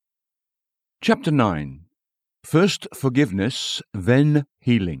Chapter 9. First forgiveness, then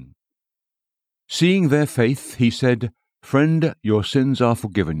healing. Seeing their faith, he said, "Friend, your sins are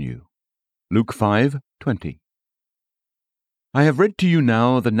forgiven you." Luke 5:20. I have read to you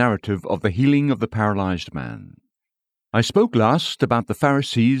now the narrative of the healing of the paralyzed man. I spoke last about the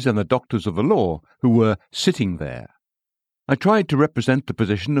Pharisees and the doctors of the law who were sitting there. I tried to represent the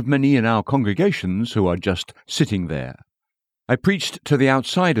position of many in our congregations who are just sitting there. I preached to the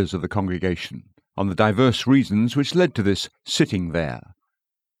outsiders of the congregation on the diverse reasons which led to this sitting there.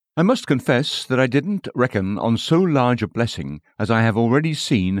 I must confess that I didn't reckon on so large a blessing as I have already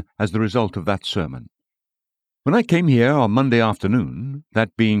seen as the result of that sermon. When I came here on Monday afternoon,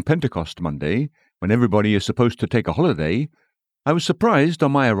 that being Pentecost Monday, when everybody is supposed to take a holiday, I was surprised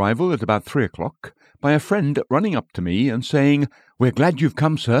on my arrival at about 3:00 by a friend running up to me and saying, "We're glad you've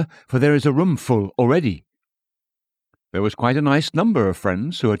come, sir, for there is a room full already." There was quite a nice number of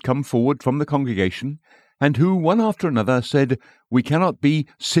friends who had come forward from the congregation, and who, one after another, said, "We cannot be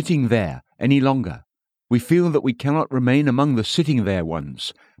sitting there any longer. We feel that we cannot remain among the sitting there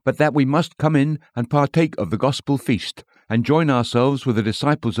ones, but that we must come in and partake of the gospel feast, and join ourselves with the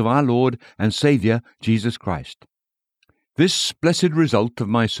disciples of our Lord and Saviour, Jesus Christ." This blessed result of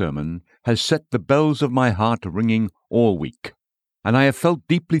my sermon has set the bells of my heart ringing all week, and I have felt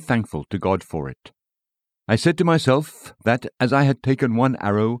deeply thankful to God for it. I said to myself that as I had taken one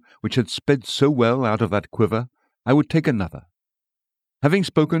arrow which had sped so well out of that quiver, I would take another. Having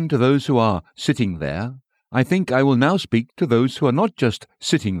spoken to those who are sitting there, I think I will now speak to those who are not just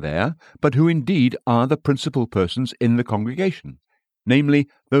sitting there, but who indeed are the principal persons in the congregation, namely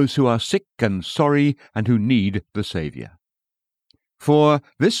those who are sick and sorry and who need the Saviour. For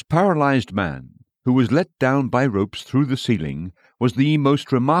this paralyzed man, who was let down by ropes through the ceiling, was the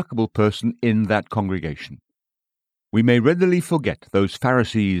most remarkable person in that congregation. We may readily forget those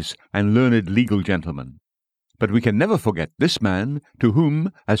Pharisees and learned legal gentlemen, but we can never forget this man, to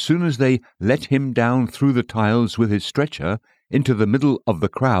whom, as soon as they let him down through the tiles with his stretcher into the middle of the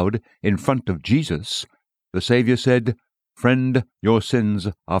crowd in front of Jesus, the Saviour said, "Friend, your sins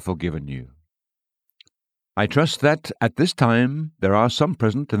are forgiven you." I trust that at this time there are some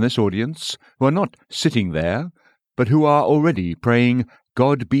present in this audience who are not sitting there, but who are already praying,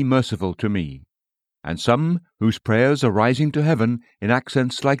 "God be merciful to me," and some whose prayers are rising to heaven in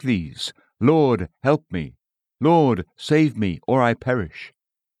accents like these, "Lord, help me," "Lord, save me, or I perish."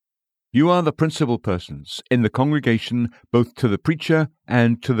 You are the principal persons in the congregation, both to the preacher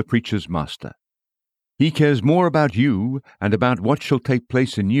and to the preacher's master. He cares more about you and about what shall take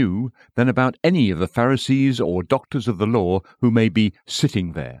place in you than about any of the Pharisees or doctors of the law who may be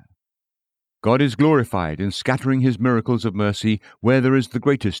sitting there. God is glorified in scattering his miracles of mercy where there is the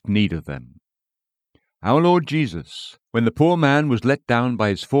greatest need of them. Our Lord Jesus, when the poor man was let down by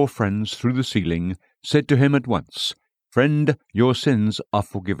his 4 friends through the ceiling, said to him at once, "Friend, your sins are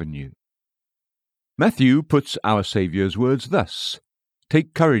forgiven you." Matthew puts our Saviour's words thus,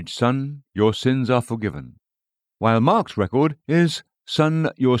 "Take courage, son, your sins are forgiven," while Mark's record is, "Son,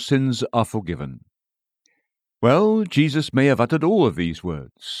 your sins are forgiven." Well, Jesus may have uttered all of these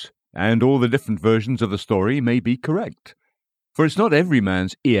words, and all the different versions of the story may be correct, for it's not every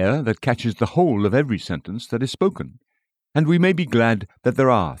man's ear that catches the whole of every sentence that is spoken, and we may be glad that there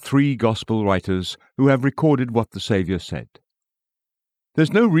are 3 gospel writers who have recorded what the Saviour said.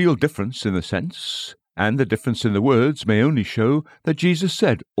 There's no real difference in the sense, and the difference in the words may only show that Jesus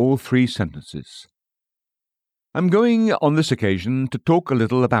said all 3 sentences. I'm going on this occasion to talk a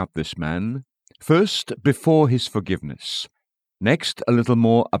little about this man, first before his forgiveness, next a little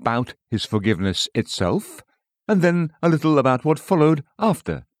more about his forgiveness itself, and then a little about what followed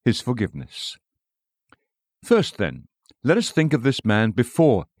after his forgiveness. First, then, let us think of this man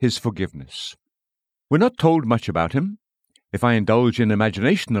before his forgiveness. We're not told much about him. If I indulge in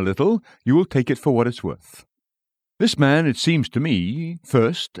imagination a little, you will take it for what it's worth. This man, it seems to me,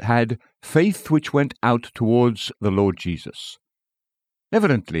 first had faith which went out towards the Lord Jesus.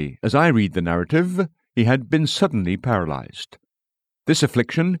 Evidently, as I read the narrative, he had been suddenly paralyzed. This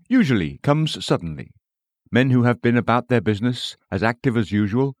affliction usually comes suddenly. Men who have been about their business, as active as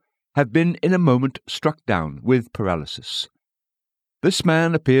usual, have been in a moment struck down with paralysis. This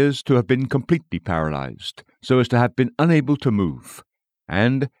man appears to have been completely paralyzed, so as to have been unable to move,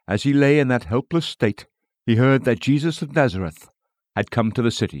 and, as he lay in that helpless state, he heard that Jesus of Nazareth had come to the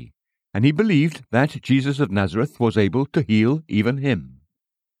city, and he believed that Jesus of Nazareth was able to heal even him.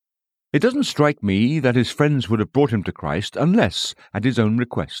 It doesn't strike me that his friends would have brought him to Christ unless at his own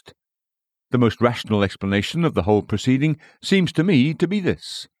request. The most rational explanation of the whole proceeding seems to me to be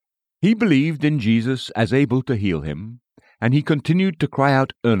this. He believed in Jesus as able to heal him, and he continued to cry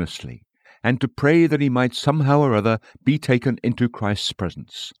out earnestly, and to pray that he might somehow or other be taken into Christ's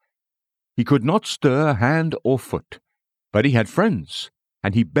presence. He could not stir hand or foot, but he had friends,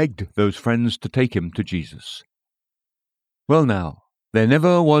 and he begged those friends to take him to Jesus. Well now, there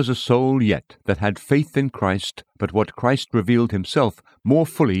never was a soul yet that had faith in Christ but what Christ revealed himself more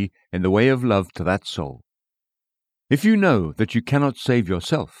fully in the way of love to that soul. If you know that you cannot save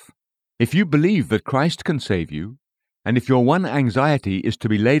yourself, if you believe that Christ can save you, and if your one anxiety is to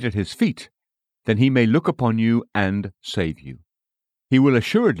be laid at his feet, then he may look upon you and save you. He will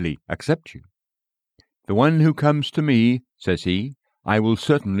assuredly accept you. The one who comes to me, says he, I will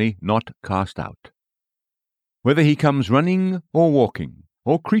certainly not cast out. Whether he comes running or walking,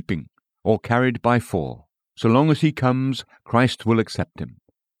 or creeping, or carried by four, so long as he comes, Christ will accept him.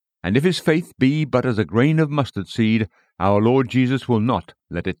 And if his faith be but as a grain of mustard seed, our Lord Jesus will not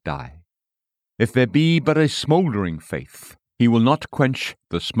let it die. If there be but a smouldering faith, he will not quench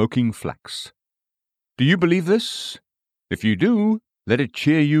the smoking flax. Do you believe this? If you do, let it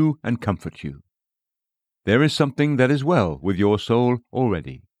cheer you and comfort you. There is something that is well with your soul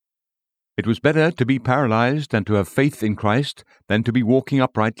already. It was better to be paralyzed and to have faith in Christ than to be walking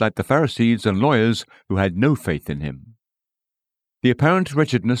upright like the Pharisees and lawyers who had no faith in him. The apparent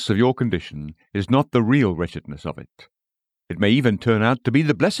wretchedness of your condition is not the real wretchedness of it. It may even turn out to be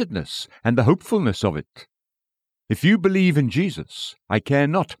the blessedness and the hopefulness of it. If you believe in Jesus, I care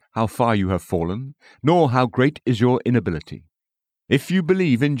not how far you have fallen, nor how great is your inability. If you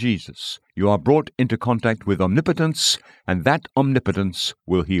believe in Jesus, you are brought into contact with omnipotence, and that omnipotence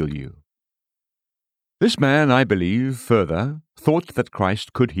will heal you. This man, I believe, further, thought that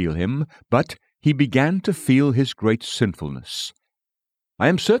Christ could heal him, but he began to feel his great sinfulness. I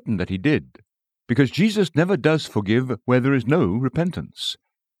am certain that he did, because Jesus never does forgive where there is no repentance.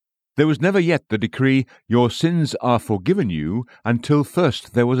 There was never yet the decree, your sins are forgiven you, until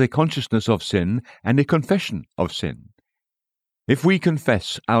first there was a consciousness of sin and a confession of sin. If we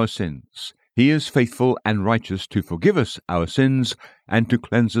confess our sins, he is faithful and righteous to forgive us our sins and to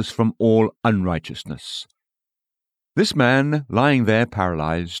cleanse us from all unrighteousness. This man, lying there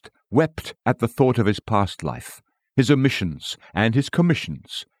paralyzed, wept at the thought of his past life, his omissions and his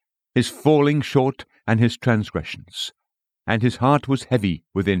commissions, his falling short and his transgressions, and his heart was heavy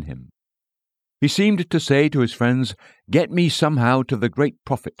within him. He seemed to say to his friends, get me somehow to the great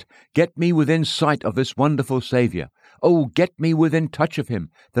prophet, get me within sight of this wonderful Saviour. Oh, get me within touch of him,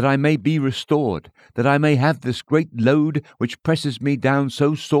 that I may be restored, that I may have this great load which presses me down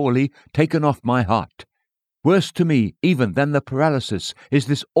so sorely taken off my heart. Worse to me even than the paralysis is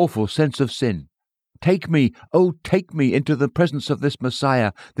this awful sense of sin. Take me, oh, take me into the presence of this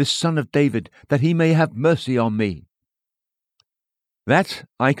Messiah, this Son of David, that he may have mercy on me. That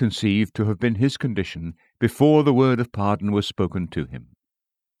I conceive to have been his condition before the word of pardon was spoken to him.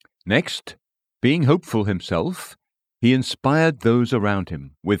 Next, being hopeful himself, he inspired those around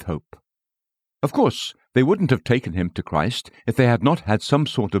him with hope. Of course, they wouldn't have taken him to Christ if they had not had some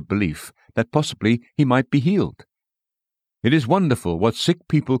sort of belief that possibly he might be healed. It is wonderful what sick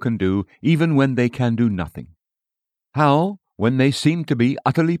people can do even when they can do nothing. How, when they seem to be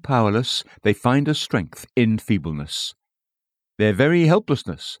utterly powerless, they find a strength in feebleness. Their very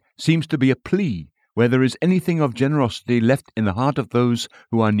helplessness seems to be a plea where there is anything of generosity left in the heart of those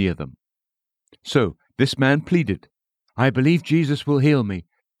who are near them. So this man pleaded, I believe Jesus will heal me.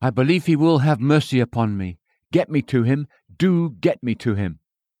 I believe he will have mercy upon me. Get me to him. Do get me to him.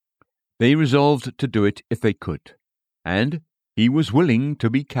 They resolved to do it if they could, and he was willing to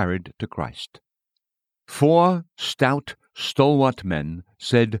be carried to Christ. 4 stout, stalwart men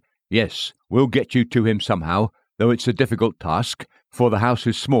said, yes, we'll get you to him somehow, though it's a difficult task, for the house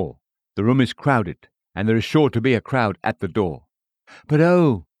is small, the room is crowded, and there is sure to be a crowd at the door. But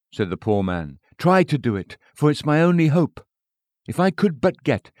oh, said the poor man, try to do it, for it's my only hope. If I could but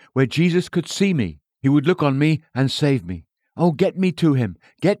get where Jesus could see me, he would look on me and save me. Oh, get me to him,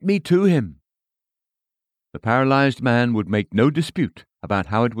 get me to him. The paralyzed man would make no dispute about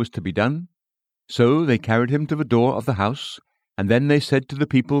how it was to be done, so they carried him to the door of the house, and then they said to the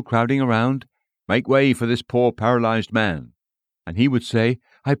people crowding around, make way for this poor paralyzed man. And he would say,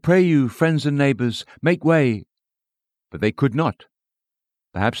 I pray you, friends and neighbors, make way. But they could not.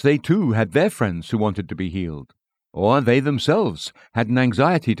 Perhaps they too had their friends who wanted to be healed, or they themselves had an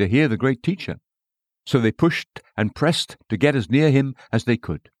anxiety to hear the great teacher. So they pushed and pressed to get as near him as they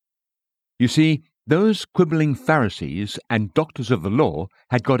could. You see, those quibbling Pharisees and doctors of the law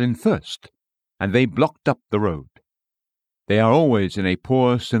had got in first, and they blocked up the road. They are always in a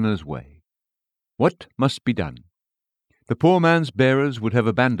poor sinner's way. What must be done? The poor man's bearers would have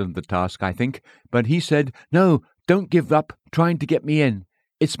abandoned the task, I think, but he said, no, don't give up trying to get me in.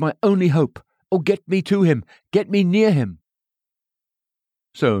 It's my only hope. Oh, get me to him. Get me near him."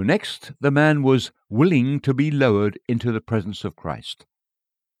 So next, the man was willing to be lowered into the presence of Christ.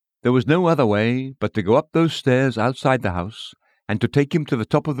 There was no other way but to go up those stairs outside the house and to take him to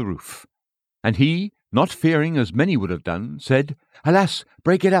the top of the roof. And he, not fearing as many would have done, said, "Alas,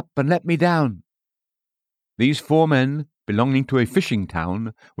 break it up and let me down." These 4 men, belonging to a fishing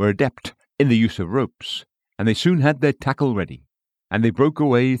town, were adept in the use of ropes, and they soon had their tackle ready, and they broke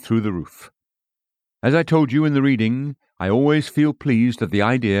away through the roof. As I told you in the reading, I always feel pleased at the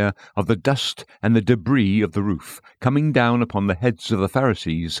idea of the dust and the debris of the roof coming down upon the heads of the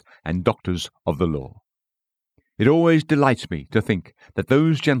Pharisees and doctors of the law. It always delights me to think that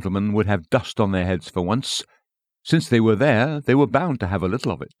those gentlemen would have dust on their heads for once. Since they were there, they were bound to have a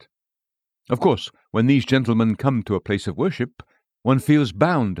little of it. Of course, when these gentlemen come to a place of worship, one feels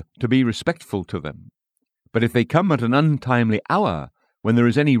bound to be respectful to them. But if they come at an untimely hour, when there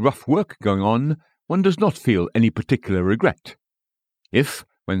is any rough work going on, one does not feel any particular regret. If,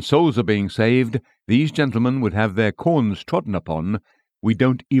 when souls are being saved, these gentlemen would have their corns trodden upon, we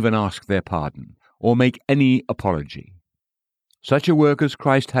don't even ask their pardon, or make any apology. Such a work as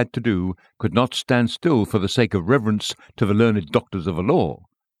Christ had to do could not stand still for the sake of reverence to the learned doctors of the law.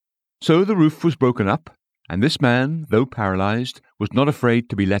 So the roof was broken up, and this man, though paralyzed, was not afraid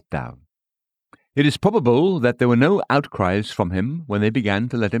to be let down. It is probable that there were no outcries from him when they began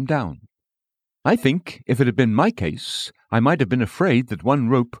to let him down. I think, if it had been my case, I might have been afraid that one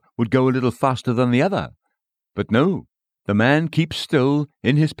rope would go a little faster than the other. But no, the man keeps still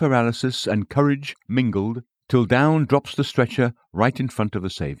in his paralysis and courage mingled, till down drops the stretcher right in front of the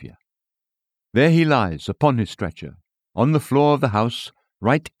Saviour. There he lies upon his stretcher, on the floor of the house,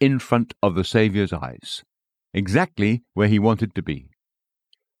 right in front of the Saviour's eyes, exactly where he wanted to be.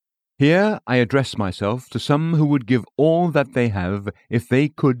 Here I address myself to some who would give all that they have if they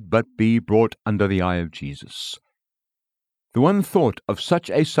could but be brought under the eye of Jesus. The one thought of such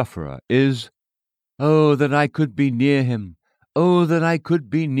a sufferer is, "Oh, that I could be near him! Oh, that I could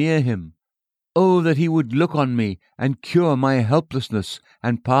be near him! Oh, that he would look on me and cure my helplessness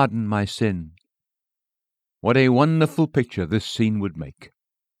and pardon my sin!" What a wonderful picture this scene would make!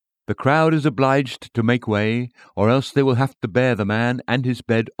 The crowd is obliged to make way, or else they will have to bear the man and his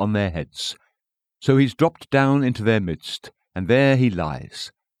bed on their heads. So he's dropped down into their midst, and there he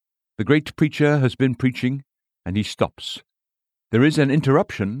lies. The great preacher has been preaching, and he stops. There is an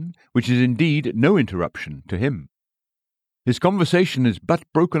interruption, which is indeed no interruption to him. His conversation is but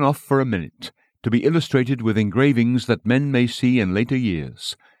broken off for a minute, to be illustrated with engravings that men may see in later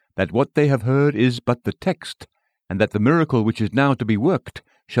years, that what they have heard is but the text, and that the miracle which is now to be worked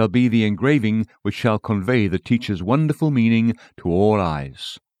shall be the engraving which shall convey the teacher's wonderful meaning to all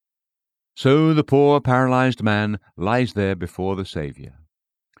eyes. So the poor paralyzed man lies there before the Saviour.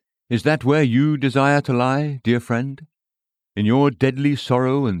 Is that where you desire to lie, dear friend? In your deadly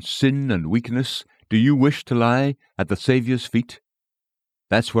sorrow and sin and weakness, do you wish to lie at the Saviour's feet?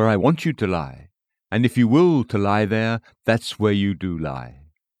 That's where I want you to lie, and if you will to lie there, that's where you do lie.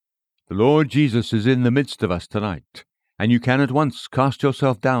 The Lord Jesus is in the midst of us tonight, and you can at once cast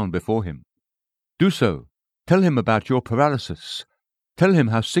yourself down before him. Do so. Tell him about your paralysis. Tell him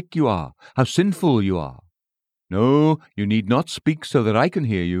how sick you are, how sinful you are. No, you need not speak so that I can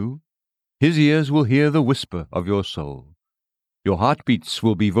hear you. His ears will hear the whisper of your soul. Your heartbeats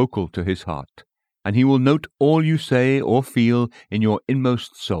will be vocal to his heart, and he will note all you say or feel in your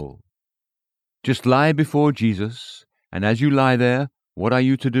inmost soul. Just lie before Jesus, and as you lie there, what are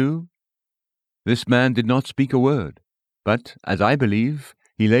you to do? This man did not speak a word, but, as I believe,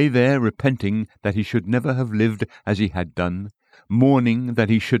 he lay there repenting that he should never have lived as he had done, mourning that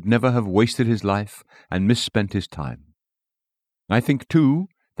he should never have wasted his life and misspent his time. I think, too,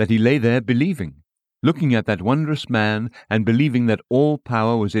 that he lay there believing, looking at that wondrous man and believing that all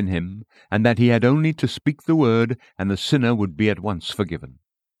power was in him, and that he had only to speak the word and the sinner would be at once forgiven.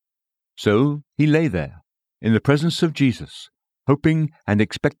 So he lay there, in the presence of Jesus, hoping and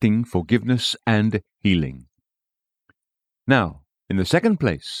expecting forgiveness and healing. Now, in the second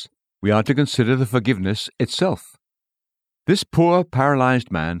place, we are to consider the forgiveness itself. This poor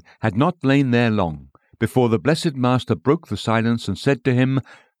paralyzed man had not lain there long before the blessed Master broke the silence and said to him,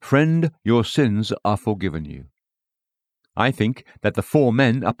 "Friend, your sins are forgiven you." I think that the 4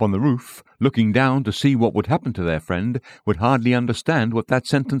 men up on the roof, looking down to see what would happen to their friend, would hardly understand what that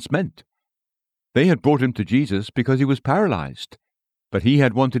sentence meant. They had brought him to Jesus because he was paralyzed, but he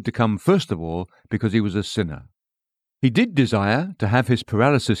had wanted to come first of all because he was a sinner. He did desire to have his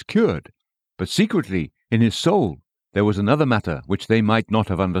paralysis cured, but secretly, in his soul, there was another matter which they might not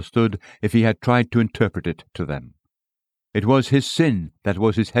have understood if he had tried to interpret it to them. It was his sin that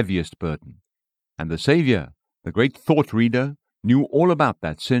was his heaviest burden. And the Saviour, the great thought reader, knew all about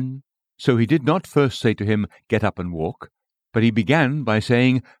that sin, so he did not first say to him, "Get up and walk," but he began by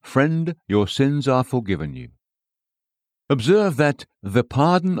saying, "Friend, your sins are forgiven you." Observe that the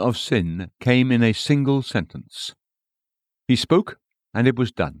pardon of sin came in a single sentence. He spoke, and it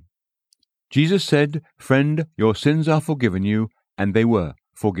was done. Jesus said, "Friend, your sins are forgiven you," and they were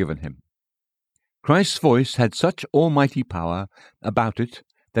forgiven him. Christ's voice had such almighty power about it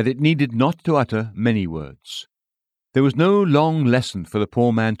that it needed not to utter many words. There was no long lesson for the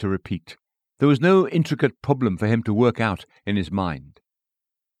poor man to repeat. There was no intricate problem for him to work out in his mind.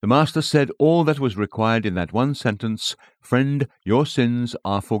 The Master said all that was required in that one sentence, "Friend, your sins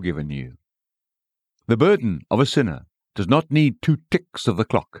are forgiven you." The burden of a sinner does not need 2 ticks of the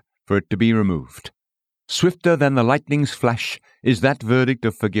clock for it to be removed. Swifter than the lightning's flash is that verdict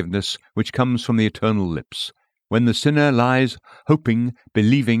of forgiveness which comes from the eternal lips, when the sinner lies hoping,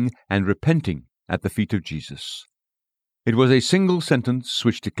 believing, and repenting at the feet of Jesus. It was a single sentence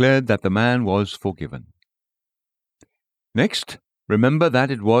which declared that the man was forgiven. Next, remember that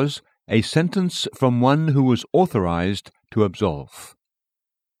it was a sentence from one who was authorized to absolve.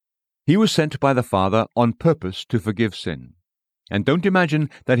 He was sent by the Father on purpose to forgive sin. And don't imagine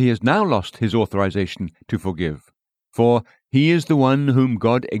that he has now lost his authorization to forgive, for he is the one whom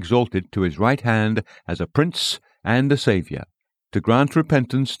God exalted to his right hand as a prince and a Saviour, to grant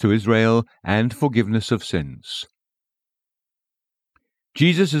repentance to Israel and forgiveness of sins.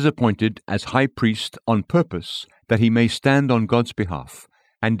 Jesus is appointed as high priest on purpose that he may stand on God's behalf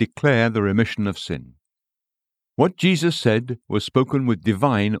and declare the remission of sin. What Jesus said was spoken with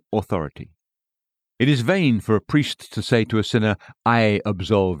divine authority. It is vain for a priest to say to a sinner, "I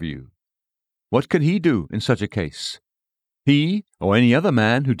absolve you." What can he do in such a case? He, or any other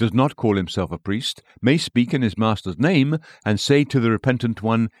man who does not call himself a priest, may speak in his Master's name and say to the repentant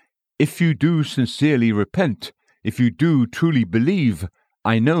one, "If you do sincerely repent, if you do truly believe,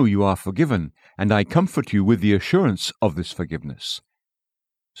 I know you are forgiven, and I comfort you with the assurance of this forgiveness."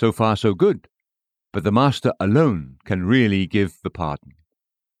 So far so good, but the Master alone can really give the pardon.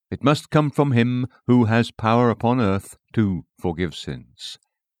 It must come from him who has power upon earth to forgive sins.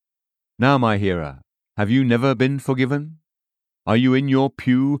 Now, my hearer, have you never been forgiven? Are you in your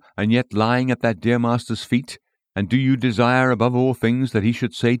pew and yet lying at that dear Master's feet? And do you desire above all things that he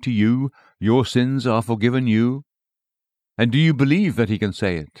should say to you, "Your sins are forgiven you"? And do you believe that he can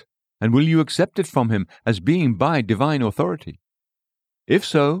say it? And will you accept it from him as being by divine authority? If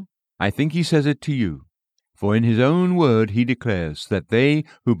so, I think he says it to you, for in his own word he declares that they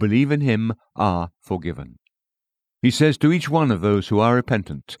who believe in him are forgiven. He says to each one of those who are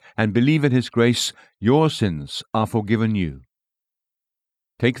repentant and believe in his grace, "Your sins are forgiven you."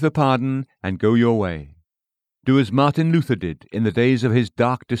 Take the pardon and go your way. Do as Martin Luther did in the days of his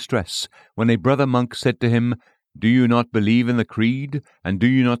dark distress, when a brother monk said to him, "Do you not believe in the creed, and do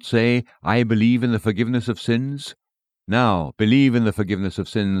you not say, 'I believe in the forgiveness of sins'? Now believe in the forgiveness of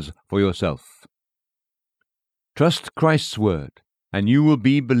sins for yourself." Trust Christ's word, and you will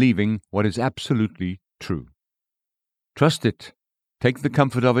be believing what is absolutely true. Trust it, take the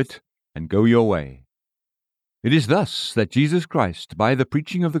comfort of it, and go your way. It is thus that Jesus Christ, by the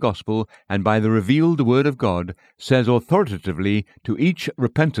preaching of the gospel and by the revealed word of God, says authoritatively to each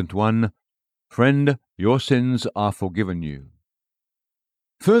repentant one, "Friend, your sins are forgiven you."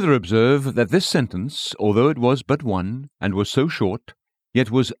 Further observe that this sentence, although it was but one, and was so short, yet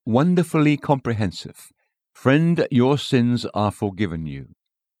was wonderfully comprehensive. "Friend, your sins are forgiven you."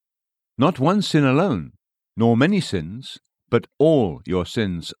 Not one sin alone, nor many sins, but all your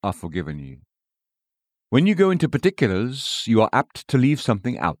sins are forgiven you. When you go into particulars, you are apt to leave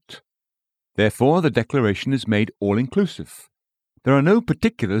something out. Therefore, the declaration is made all-inclusive. There are no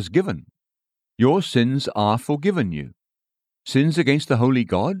particulars given. Your sins are forgiven you. Sins against the holy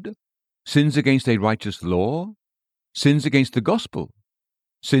God? Sins against a righteous law? Sins against the gospel?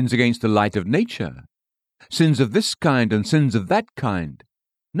 Sins against the light of nature? Sins of this kind and sins of that kind?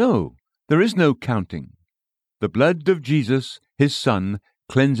 No, there is no counting. The blood of Jesus, his Son,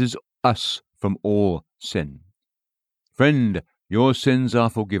 cleanses us from all sin. Friend, your sins are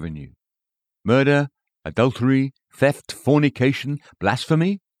forgiven you. Murder, adultery, theft, fornication,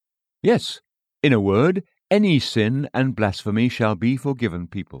 blasphemy? Yes, in a word, any sin and blasphemy shall be forgiven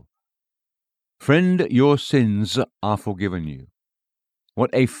people. Friend, your sins are forgiven you.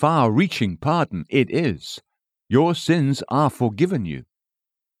 What a far-reaching pardon it is! Your sins are forgiven you.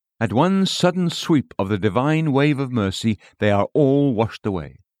 At one sudden sweep of the divine wave of mercy, they are all washed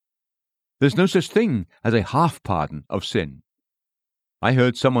away. There's no such thing as a half-pardon of sin. I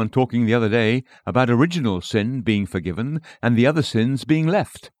heard someone talking the other day about original sin being forgiven and the other sins being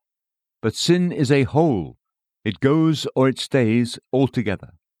left. But sin is a whole. It goes or it stays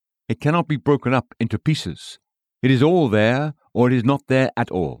altogether. It cannot be broken up into pieces. It is all there or it is not there at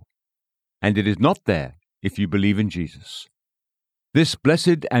all. And it is not there if you believe in Jesus. This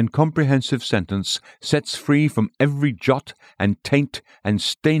blessed and comprehensive sentence sets free from every jot and taint and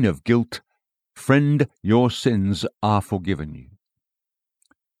stain of guilt. Friend, your sins are forgiven you.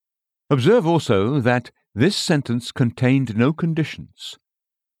 Observe also that this sentence contained no conditions,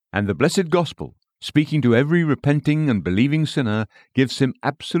 and the blessed gospel, speaking to every repenting and believing sinner, gives him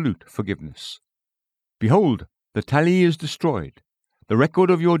absolute forgiveness. Behold, the tally is destroyed. The record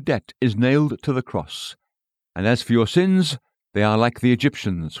of your debt is nailed to the cross. And as for your sins, they are like the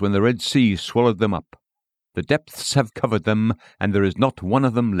Egyptians when the Red Sea swallowed them up. The depths have covered them, and there is not one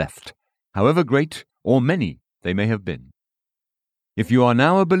of them left, however great or many they may have been. If you are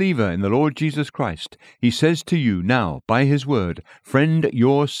now a believer in the Lord Jesus Christ, he says to you now by his word, Friend,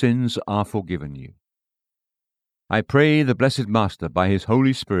 your sins are forgiven you. I pray the blessed Master by his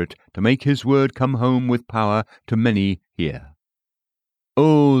Holy Spirit to make his word come home with power to many here.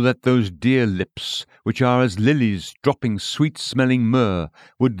 Oh, that those dear lips, which are as lilies dropping sweet-smelling myrrh,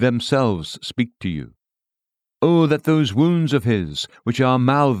 would themselves speak to you. Oh, that those wounds of his, which are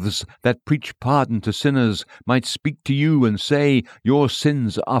mouths that preach pardon to sinners, might speak to you and say, Your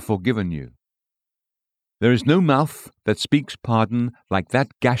sins are forgiven you. There is no mouth that speaks pardon like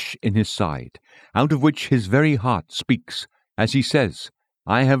that gash in his side, out of which his very heart speaks, as he says,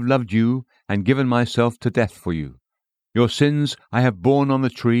 I have loved you and given myself to death for you. Your sins I have borne on the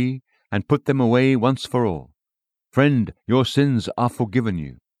tree and put them away once for all. Friend, your sins are forgiven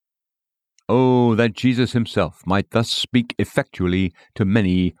you. Oh, that Jesus himself might thus speak effectually to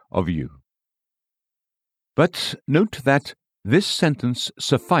many of you. But note that this sentence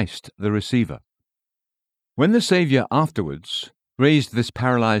sufficed the receiver. When the Saviour afterwards raised this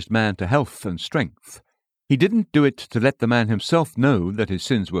paralyzed man to health and strength, he didn't do it to let the man himself know that his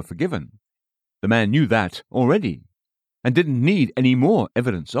sins were forgiven. The man knew that already, and didn't need any more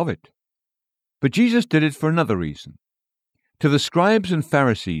evidence of it. But Jesus did it for another reason. To the scribes and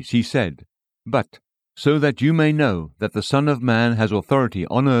Pharisees he said, But, so that you may know that the Son of Man has authority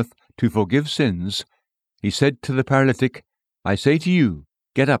on earth to forgive sins, he said to the paralytic, I say to you,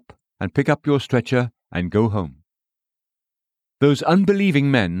 get up and pick up your stretcher and go home. Those unbelieving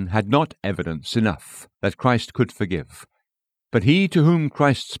men had not evidence enough that Christ could forgive, but he to whom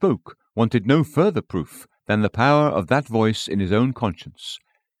Christ spoke wanted no further proof than the power of that voice in his own conscience.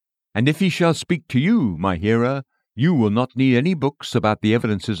 And if he shall speak to you, my hearer, you will not need any books about the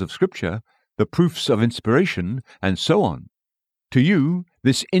evidences of Scripture, the proofs of inspiration, and so on. To you,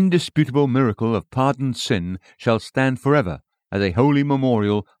 this indisputable miracle of pardoned sin shall stand forever as a holy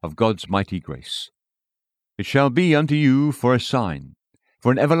memorial of God's mighty grace. It shall be unto you for a sign,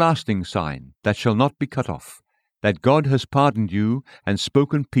 for an everlasting sign that shall not be cut off, that God has pardoned you and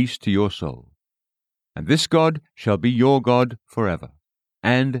spoken peace to your soul. And this God shall be your God forever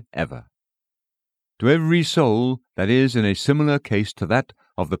and ever. To every soul that is in a similar case to that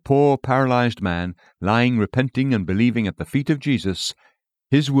of the poor paralyzed man lying repenting and believing at the feet of Jesus,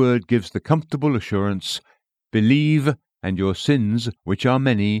 his word gives the comfortable assurance, Believe, and your sins, which are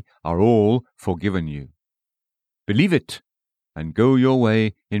many, are all forgiven you. Believe it, and go your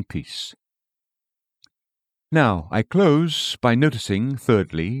way in peace. Now, I close by noticing,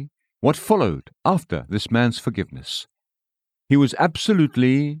 thirdly, what followed after this man's forgiveness. He was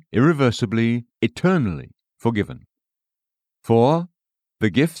absolutely, irreversibly, eternally forgiven. For the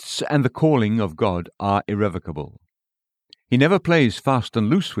gifts and the calling of God are irrevocable. He never plays fast and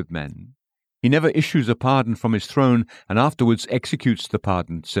loose with men. He never issues a pardon from his throne and afterwards executes the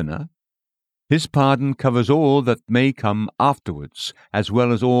pardoned sinner. His pardon covers all that may come afterwards, as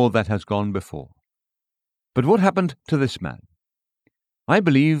well as all that has gone before. But what happened to this man? I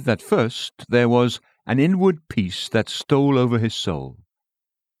believe that first there was an inward peace that stole over his soul.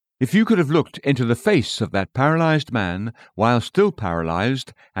 If you could have looked into the face of that paralyzed man while still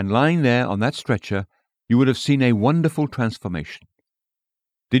paralyzed and lying there on that stretcher, you would have seen a wonderful transformation.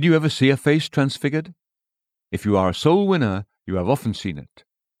 Did you ever see a face transfigured? If you are a soul winner, you have often seen it.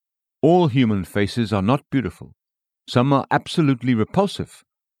 All human faces are not beautiful. Some are absolutely repulsive.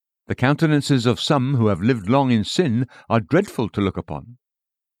 The countenances of some who have lived long in sin are dreadful to look upon.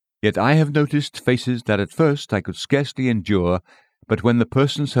 Yet I have noticed faces that at first I could scarcely endure, but when the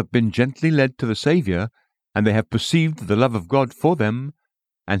persons have been gently led to the Saviour, and they have perceived the love of God for them,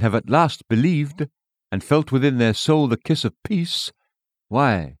 and have at last believed, and felt within their soul the kiss of peace,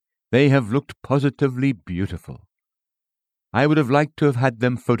 why, they have looked positively beautiful. I would have liked to have had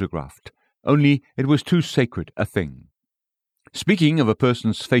them photographed, only it was too sacred a thing. Speaking of a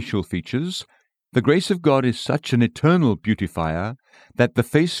person's facial features, the grace of God is such an eternal beautifier that the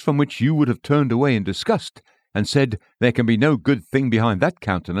face from which you would have turned away in disgust and said there can be no good thing behind that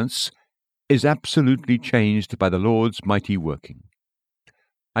countenance is absolutely changed by the Lord's mighty working.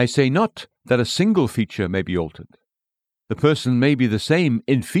 I say not that a single feature may be altered. The person may be the same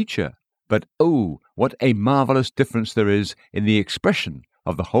in feature, but oh, what a marvelous difference there is in the expression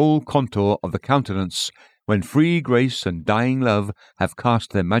of the whole contour of the countenance when free grace and dying love have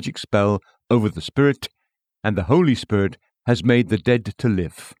cast their magic spell over the spirit, and the Holy Spirit has made the dead to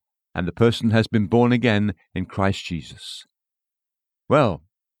live, and the person has been born again in Christ Jesus. Well,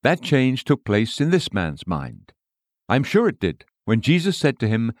 that change took place in this man's mind. I'm sure it did, when Jesus said to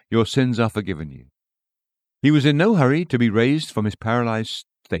him, "Your sins are forgiven you." He was in no hurry to be raised from his paralyzed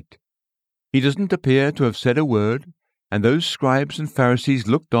state. He doesn't appear to have said a word, and those scribes and Pharisees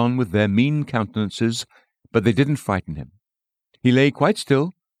looked on with their mean countenances, but they didn't frighten him. He lay quite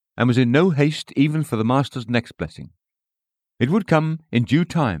still, and was in no haste even for the Master's next blessing. It would come in due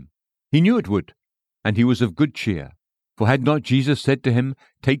time. He knew it would, and he was of good cheer. For had not Jesus said to him,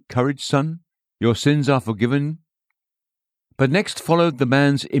 "Take courage, son, your sins are forgiven"? But next followed the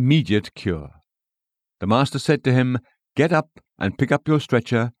man's immediate cure. The Master said to him, "Get up and pick up your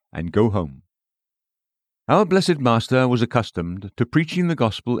stretcher and go home." Our blessed Master was accustomed to preaching the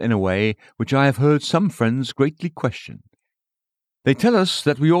gospel in a way which I have heard some friends greatly question. They tell us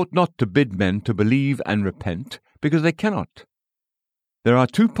that we ought not to bid men to believe and repent, because they cannot. There are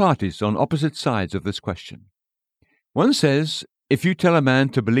two parties on opposite sides of this question. One says, if you tell a man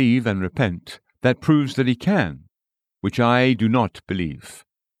to believe and repent, that proves that he can, which I do not believe.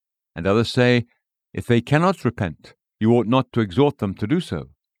 And others say, if they cannot repent, you ought not to exhort them to do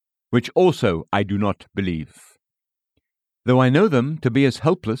so, which also I do not believe. Though I know them to be as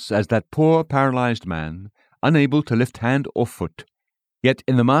helpless as that poor paralyzed man, unable to lift hand or foot, yet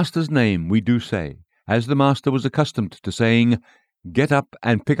in the Master's name we do say, as the Master was accustomed to saying, "Get up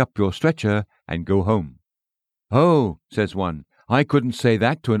and pick up your stretcher and go home." "Oh," says one, "I couldn't say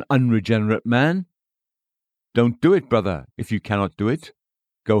that to an unregenerate man." Don't do it, brother, if you cannot do it.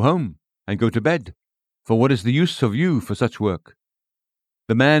 Go home and go to bed, for what is the use of you for such work?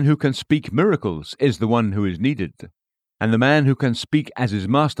 The man who can speak miracles is the one who is needed, and the man who can speak as his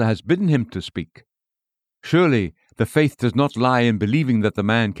Master has bidden him to speak. Surely the faith does not lie in believing that the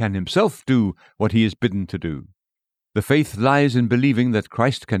man can himself do what he is bidden to do. The faith lies in believing that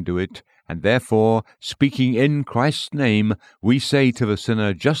Christ can do it, and therefore, speaking in Christ's name, we say to the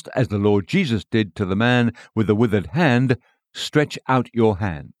sinner, just as the Lord Jesus did to the man with the withered hand, "Stretch out your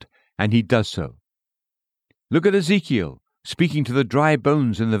hand," and he does so. Look at Ezekiel, speaking to the dry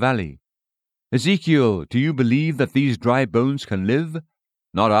bones in the valley. "Ezekiel, do you believe that these dry bones can live?"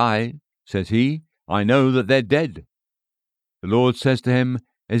 "Not I," says he. "I know that they're dead." The Lord says to him,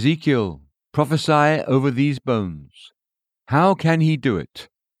 "Ezekiel, prophesy over these bones." How can he do it?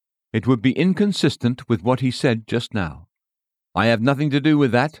 It would be inconsistent with what he said just now. "I have nothing to do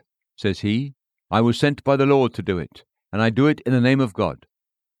with that," says he. "I was sent by the Lord to do it, and I do it in the name of God."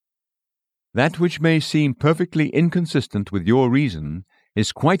 That which may seem perfectly inconsistent with your reason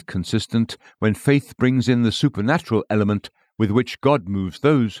is quite consistent when faith brings in the supernatural element with which God moves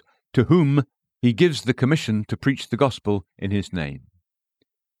those to whom he gives the commission to preach the gospel in his name.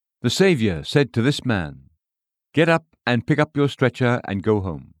 The Saviour said to this man, "Get up and pick up your stretcher and go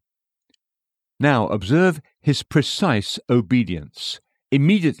home." Now observe his precise obedience.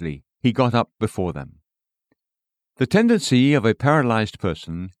 Immediately he got up before them. The tendency of a paralyzed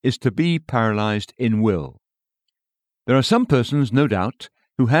person is to be paralyzed in will. There are some persons, no doubt,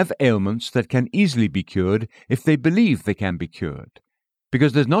 who have ailments that can easily be cured if they believe they can be cured,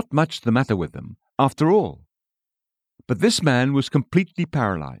 because there's not much the matter with them, after all. But this man was completely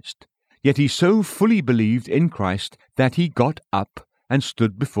paralyzed, yet he so fully believed in Christ that he got up and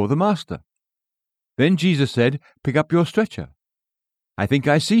stood before the Master. Then Jesus said, "Pick up your stretcher." I think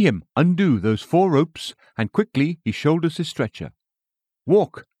I see him undo those 4 ropes, and quickly he shoulders his stretcher.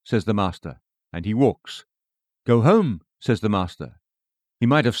 "Walk," says the Master, and he walks. "Go home," says the Master. He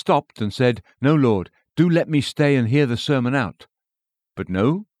might have stopped and said, "No, Lord, do let me stay and hear the sermon out." But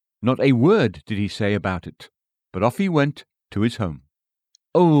no, not a word did he say about it, but off he went to his home.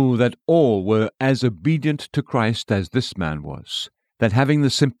 Oh, that all were as obedient to Christ as this man was, that having the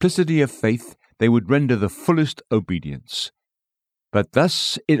simplicity of faith they would render the fullest obedience. But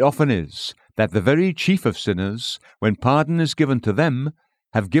thus it often is, that the very chief of sinners, when pardon is given to them,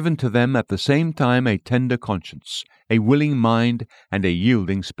 have given to them at the same time a tender conscience, a willing mind, and a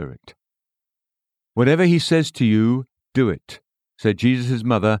yielding spirit. Whatever he says to you, Do it, said Jesus'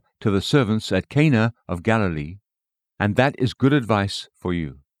 mother to the servants at Cana of Galilee, and that is good advice for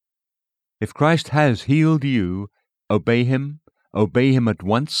you. If Christ has healed you, obey him at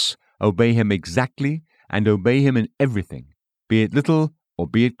once, obey him exactly, and obey him in everything, be it little or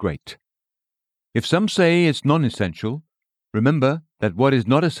be it great. If some say it's non-essential, remember that what is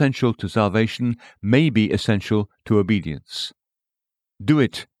not essential to salvation may be essential to obedience. Do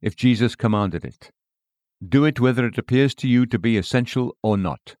it if Jesus commanded it. Do it whether it appears to you to be essential or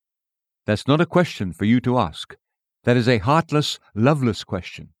not. That's not a question for you to ask. That is a heartless, loveless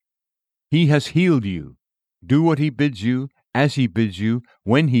question. He has healed you. Do what he bids you, as he bids you,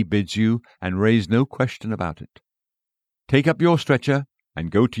 when he bids you, and raise no question about it. Take up your stretcher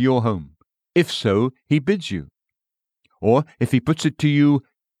and go to your home, if so he bids you. Or if he puts it to you,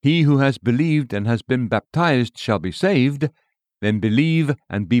 he who has believed and has been baptized shall be saved, then believe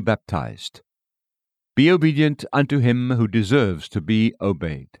and be baptized. Be obedient unto him who deserves to be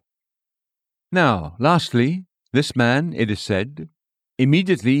obeyed. Now, lastly, this man, it is said,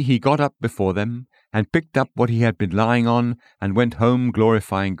 immediately he got up before them, and picked up what he had been lying on, and went home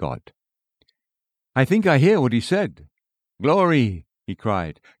glorifying God. I think I hear what he said. Glory, he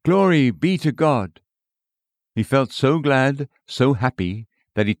cried, glory be to God. He felt so glad, so happy,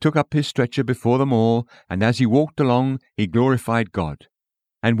 that he took up his stretcher before them all, and as he walked along, he glorified God.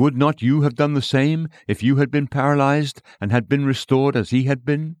 And would not you have done the same if you had been paralyzed and had been restored as he had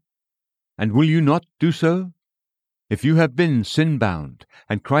been? And will you not do so? If you have been sin-bound,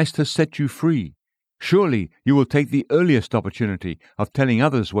 and Christ has set you free, surely you will take the earliest opportunity of telling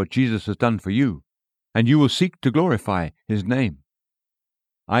others what Jesus has done for you, and you will seek to glorify his name.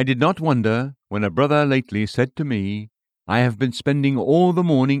 I did not wonder when a brother lately said to me, I have been spending all the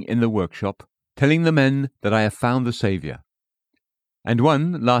morning in the workshop, telling the men that I have found the Saviour. And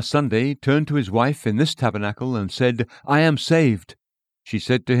one, last Sunday, turned to his wife in this tabernacle and said, I am saved. She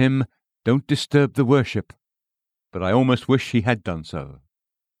said to him, Don't disturb the worship. But I almost wish he had done so.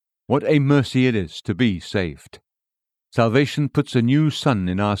 What a mercy it is to be saved. Salvation puts a new sun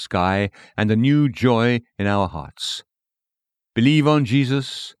in our sky and a new joy in our hearts. Believe on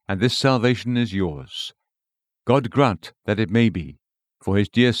Jesus, and this salvation is yours. God grant that it may be, for his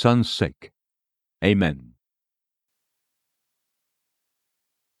dear Son's sake. Amen.